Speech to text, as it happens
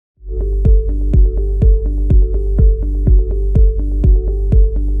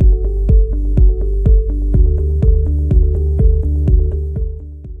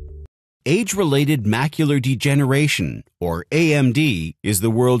Age-related macular degeneration, or AMD, is the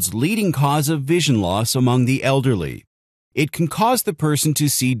world's leading cause of vision loss among the elderly. It can cause the person to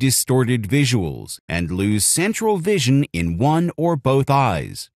see distorted visuals and lose central vision in one or both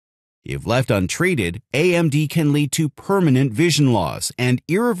eyes. If left untreated, AMD can lead to permanent vision loss and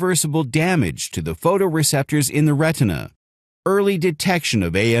irreversible damage to the photoreceptors in the retina. Early detection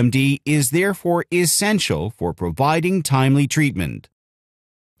of AMD is therefore essential for providing timely treatment.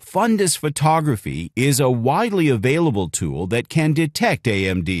 Fundus photography is a widely available tool that can detect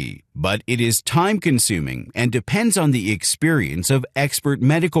AMD, but it is time-consuming and depends on the experience of expert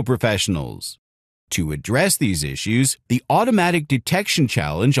medical professionals. To address these issues, the Automatic Detection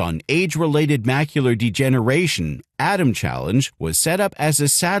Challenge on Age-Related Macular Degeneration, ATOM Challenge, was set up as a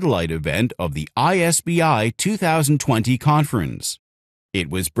satellite event of the ISBI 2020 conference. It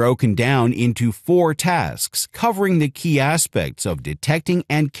was broken down into 4 tasks covering the key aspects of detecting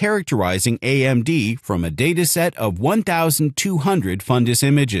and characterizing AMD from a dataset of 1,200 fundus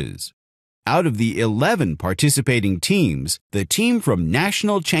images. Out of the 11 participating teams, the team from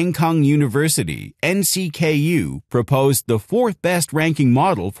National Tsing Hua University, NCKU, proposed the 4th best ranking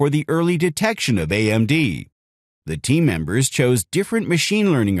model for the early detection of AMD. The team members chose different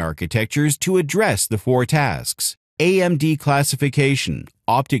machine learning architectures to address the 4 tasks: AMD classification,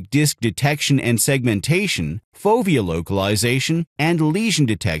 optic disc detection and segmentation, fovea localization, and lesion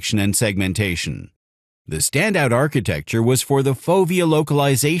detection and segmentation. The standout architecture was for the fovea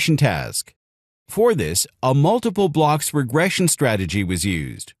localization task. For this, a multiple blocks regression strategy was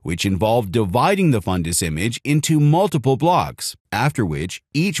used, which involved dividing the fundus image into multiple blocks, after which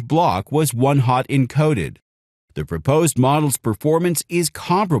each block was one-hot encoded. The proposed model's performance is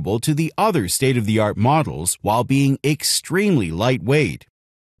comparable to the other state-of-the-art models while being extremely lightweight.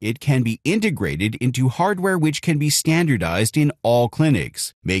 It can be integrated into hardware which can be standardized in all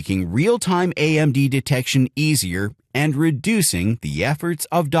clinics, making real-time AMD detection easier and reducing the efforts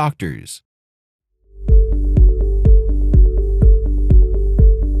of doctors.